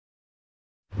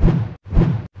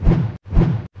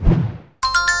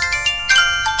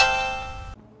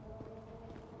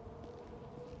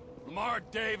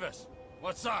Davis,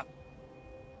 what's up?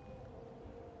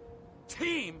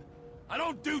 Team? I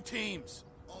don't do teams.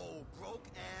 Oh,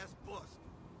 broke-ass bust.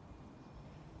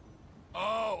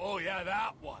 Oh, yeah,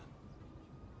 that one.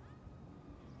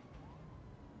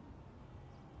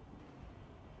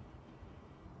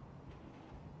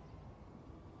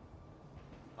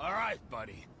 All right,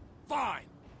 buddy. Fine.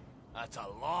 That's a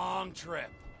long trip.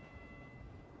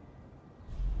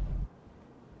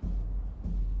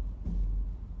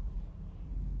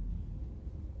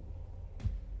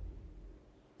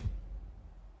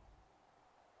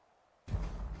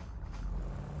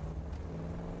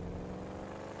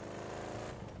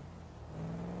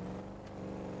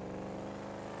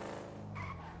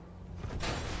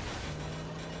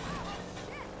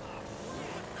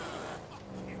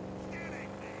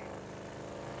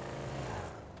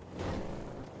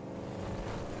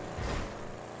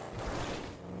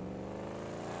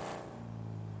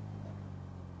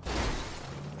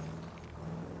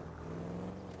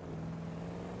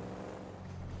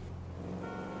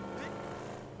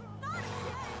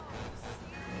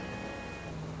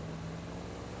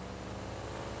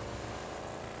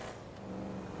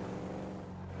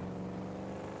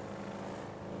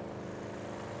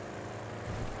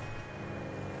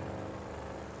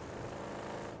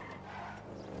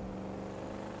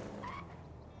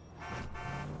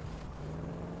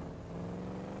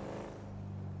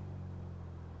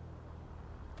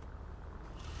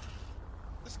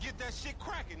 Let's get that shit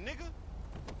cracking, nigga.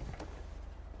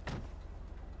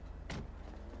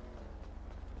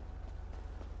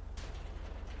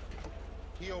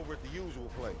 He over at the usual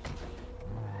place.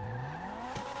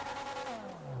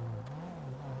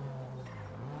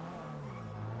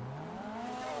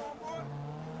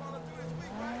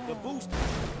 The booster.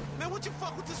 Man, what you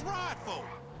fuck with this ride for?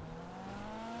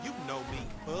 You know me,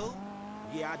 fool.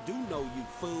 Yeah, I do know you,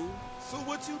 fool. So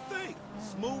what you think?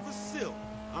 Smooth as silk.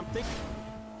 I'm thinking...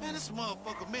 Man, this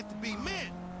motherfucker meant to be meant.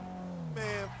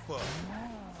 Man, fuck.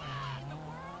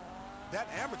 That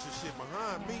amateur shit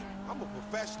behind me, I'm a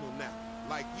professional now.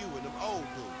 Like you and them old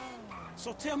dudes.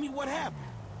 So tell me what happened.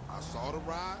 I saw the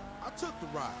ride, I took the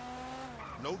ride.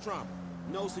 No drama.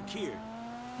 No security.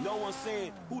 No one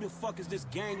saying, who the fuck is this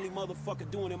gangly motherfucker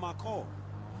doing in my car?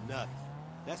 Nothing.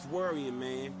 That's worrying,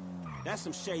 man. That's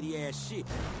some shady-ass shit.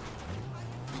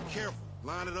 Be careful.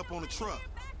 Line it up on the truck.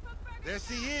 There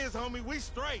she is, homie. We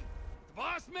straight. The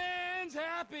boss man's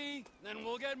happy. Then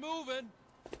we'll get moving.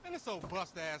 And this old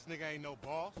bust-ass nigga ain't no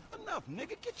boss. Enough,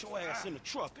 nigga. Get your ass in the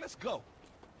truck. Let's go.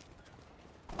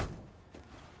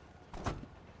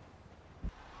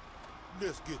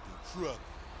 Let's get the truck.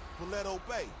 Paleto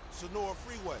Bay, Sonora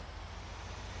Freeway.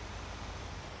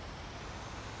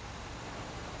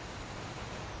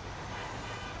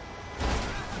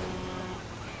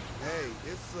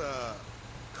 Hey, it's,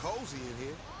 cozy in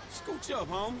here. Scooch up,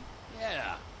 homie.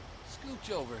 Yeah. Scooch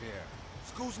over here.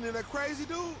 Scooching in that crazy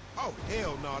dude? Oh,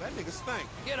 hell no, that nigga stink.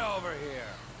 Get over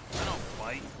here. I don't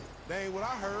fight. That ain't what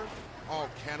I heard. All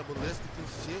cannibalistic and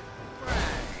shit. Right.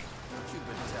 What you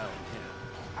been telling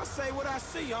him? I say what I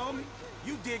see, homie.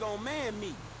 You dig on man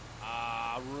meat.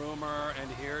 Rumor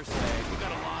and hearsay. We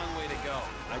got a long way to go.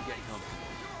 I'd get comfortable.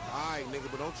 All right,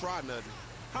 nigga, but don't try nothing.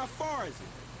 How far is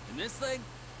it? And this thing?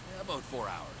 Yeah, about 4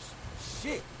 hours.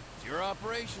 Shit. It's your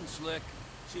operation, Slick.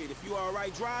 Shit, if you all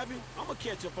right driving, I'm gonna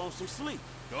catch up on some sleep.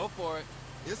 Go for it.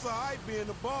 It's all right being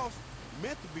the boss.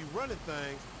 Meant to be running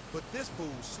things, but this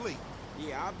fool's sleep.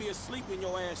 Yeah, I'll be asleep when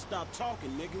your ass stop talking,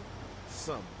 nigga.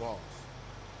 Some boss.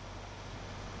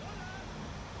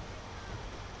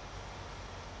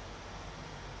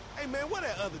 Hey, man, where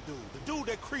that other dude? The dude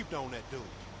that creeped on that dude.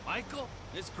 Michael,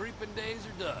 his creeping days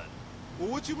are done.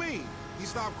 Well, what you mean? He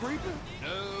stopped creeping?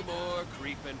 No more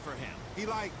creeping for him. He,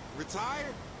 like,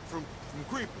 retired from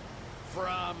creeping?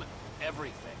 From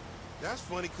everything. That's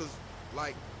funny, because,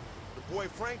 like, the boy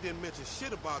Frank didn't mention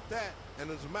shit about that. And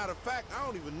as a matter of fact, I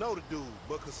don't even know the dude.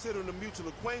 But considering the mutual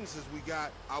acquaintances we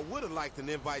got, I would have liked an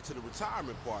invite to the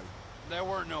retirement party. There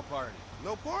weren't no party.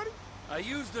 No party? I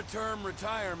used the term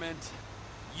retirement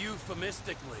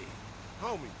euphemistically.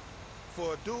 Homie,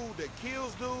 for a dude that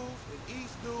kills dudes and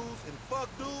eats dudes and fuck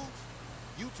dudes,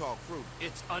 you talk fruit.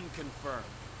 It's unconfirmed.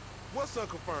 What's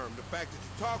unconfirmed? The fact that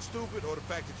you talk stupid or the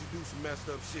fact that you do some messed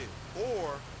up shit?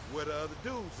 Or where the other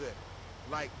dude's at?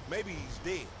 Like, maybe he's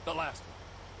dead. The last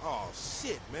one. Oh,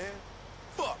 shit, man.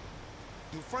 Fuck.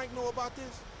 Do Frank know about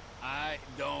this? I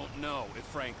don't know if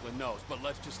Franklin knows, but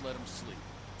let's just let him sleep.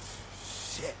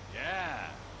 Shit. Yeah,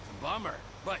 it's a bummer.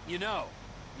 But, you know,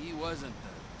 he wasn't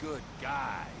the good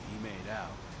guy he made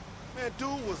out. Man,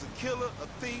 dude was a killer, a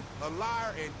thief, a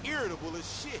liar, and irritable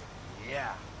as shit.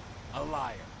 Yeah, a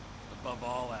liar. Above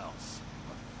all else.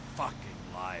 fucking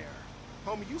liar.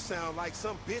 Homie, you sound like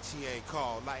some bitch he ain't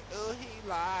called. Like, oh, he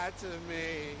lied to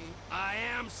me. I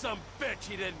am some bitch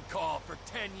he didn't call for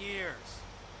 10 years.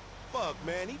 Fuck,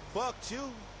 man, he fucked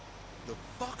you. The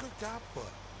fucker got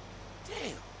fucked.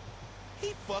 Damn.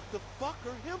 He fucked the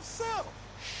fucker himself.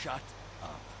 Shut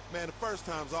up. Man, the first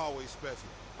time's always special.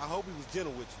 I hope he was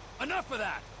gentle with you. Enough of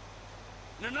that!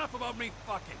 And enough about me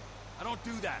fucking. I don't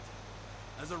do that.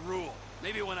 As a rule.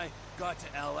 Maybe when I got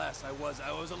to LS, I was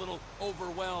a little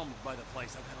overwhelmed by the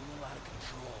place. I got a little out of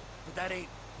control. But that ain't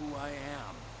who I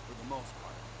am, for the most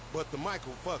part. But the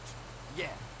Michael fucked you.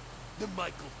 Yeah. The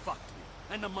Michael fucked me.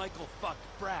 And the Michael fucked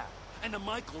Brad. And the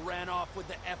Michael ran off with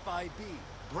the FIB.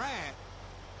 Brad?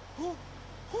 Who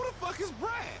the fuck is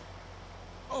Brad?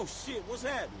 Oh shit, what's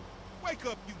happening? Wake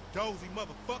up, you dozy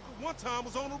motherfucker. One time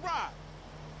was on a ride.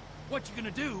 What you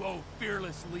gonna do, oh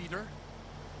fearless leader?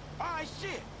 Alright,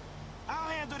 shit. I'll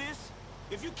handle this.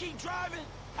 If you keep driving,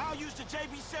 I'll use the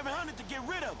JB700 to get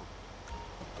rid of him.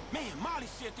 Man, Molly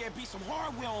said there'd be some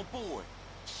hardware on board.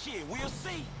 Shit, we'll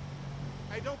see.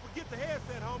 Hey, don't forget the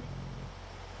headset, homie.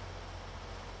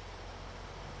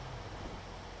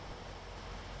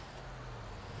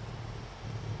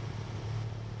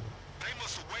 They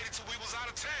must have waited till we was out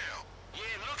of town.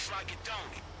 Yeah, it looks like it,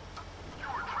 don't it? You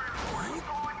were transporting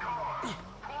stolen cars.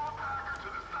 Pull a packer to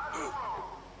the side of the road.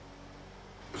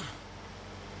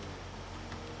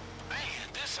 Man,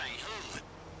 this ain't hood.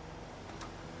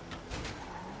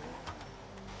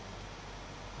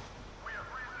 We have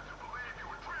reason to believe you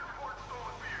were transporting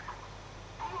stolen vehicles.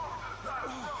 Pull over to the side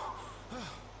of the road.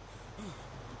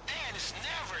 Man, it's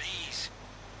never easy.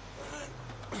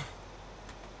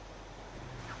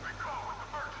 You've been caught with the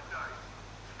merchandise.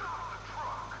 Stop the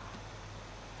truck.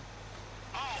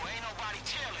 Oh, ain't nobody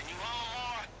telling you,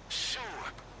 Omar? Sure.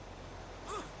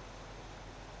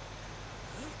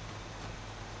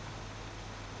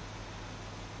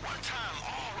 One time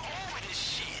all over this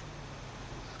shit.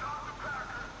 Stop the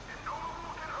packer and no one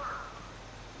will get hurt.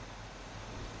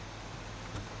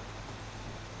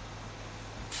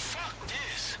 Fuck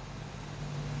this.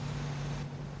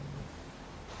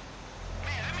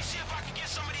 Man, let me see if I can get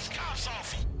some of these cops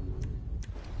off you.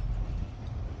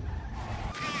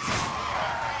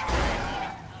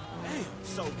 Damn,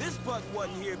 so this bug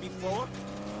wasn't here before.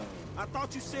 I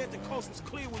thought you said the coast was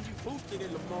clear when you boosted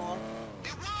it, Lamar.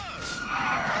 It was. Listen,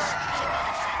 you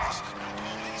motherfuckers. No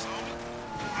police, homie.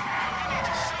 We need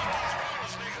to save these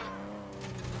rollers, nigga.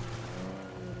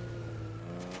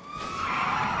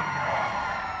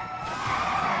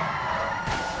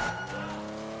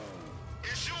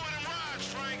 It's you and them rides,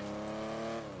 Frank.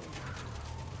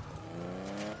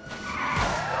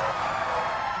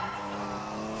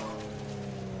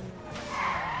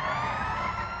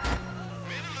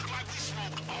 Man, it looked like we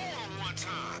smoked all at one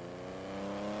time.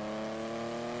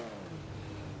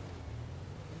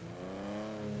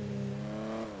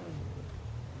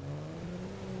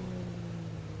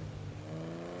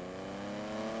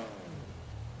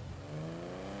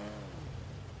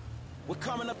 We're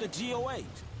coming up to GOH.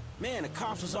 Man, the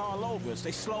cops was all over us.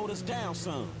 They slowed us down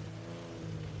some.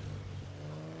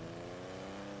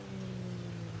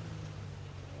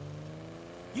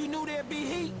 You knew there'd be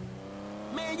heat?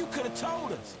 Man, you could have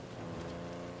told us.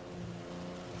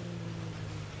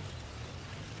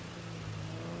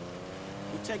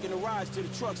 We're taking the rides to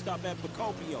the truck stop at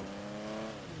Procopio.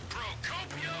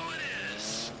 Procopio it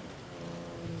is.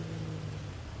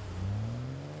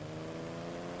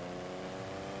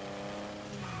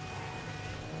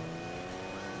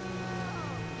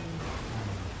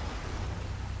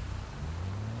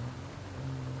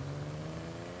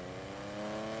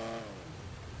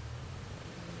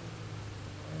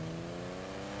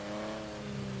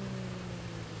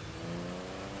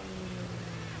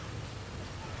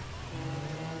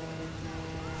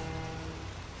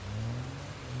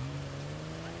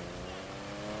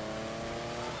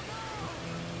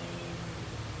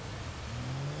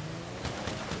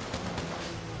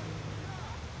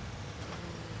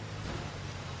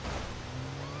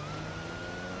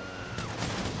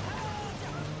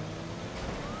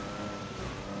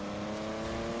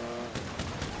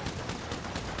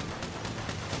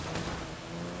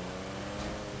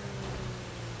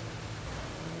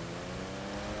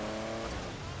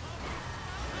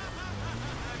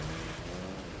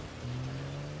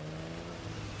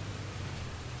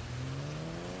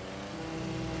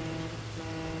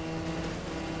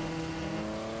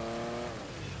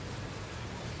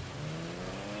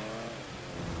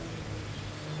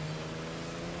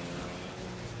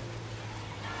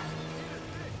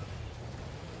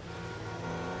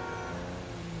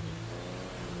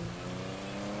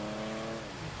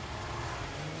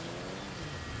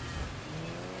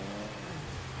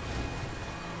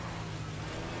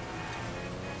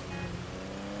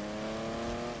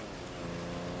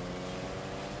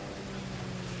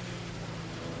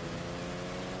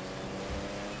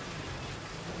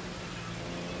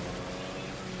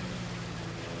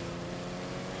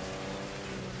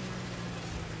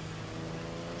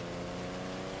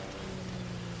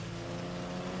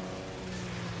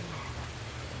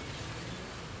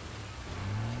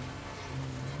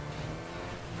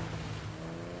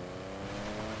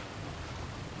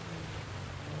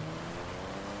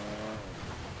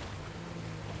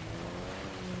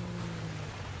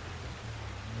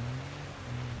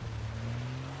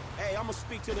 I'm gonna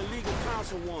speak to the legal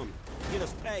councilwoman. Get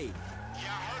us paid. Yeah,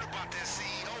 I heard about that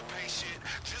CEO pay shit.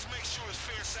 Just make sure it's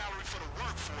fair salary for the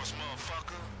workforce,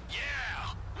 motherfucker.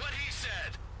 Yeah, what he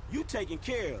said. You taken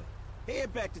care of.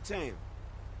 Head back to town.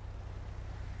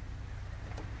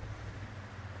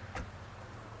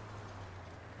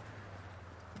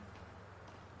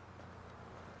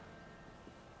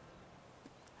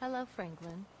 Hello,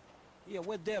 Franklin. Yeah,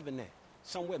 where Devin at?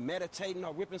 Somewhere meditating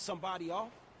or ripping somebody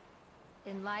off?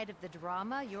 In light of the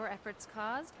drama your efforts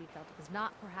caused, we felt it was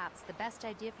not perhaps the best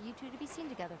idea for you two to be seen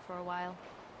together for a while.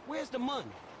 Where's the money?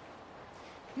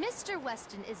 Mr.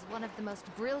 Weston is one of the most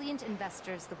brilliant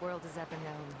investors the world has ever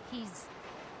known. He's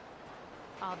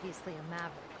obviously a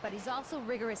maverick, but he's also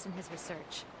rigorous in his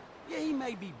research. Yeah, he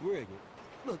may be brilliant.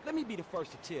 Look, let me be the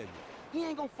first to tell you. He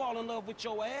ain't gonna fall in love with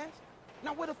your ass.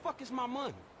 Now where the fuck is my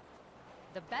money?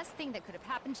 The best thing that could have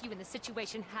happened to you in this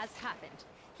situation has happened.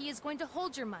 He is going to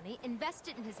hold your money, invest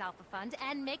it in his Alpha Fund,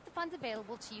 and make the funds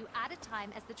available to you at a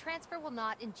time as the transfer will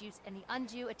not induce any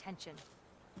undue attention.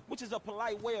 Which is a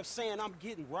polite way of saying I'm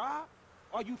getting robbed?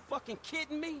 Are you fucking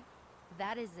kidding me?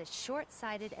 That is a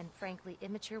short-sighted and frankly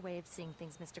immature way of seeing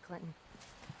things, Mr. Clinton.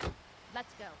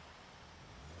 Let's go.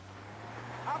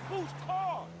 I boost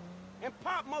cars and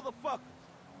pop motherfuckers.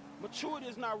 Maturity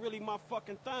is not really my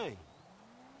fucking thing.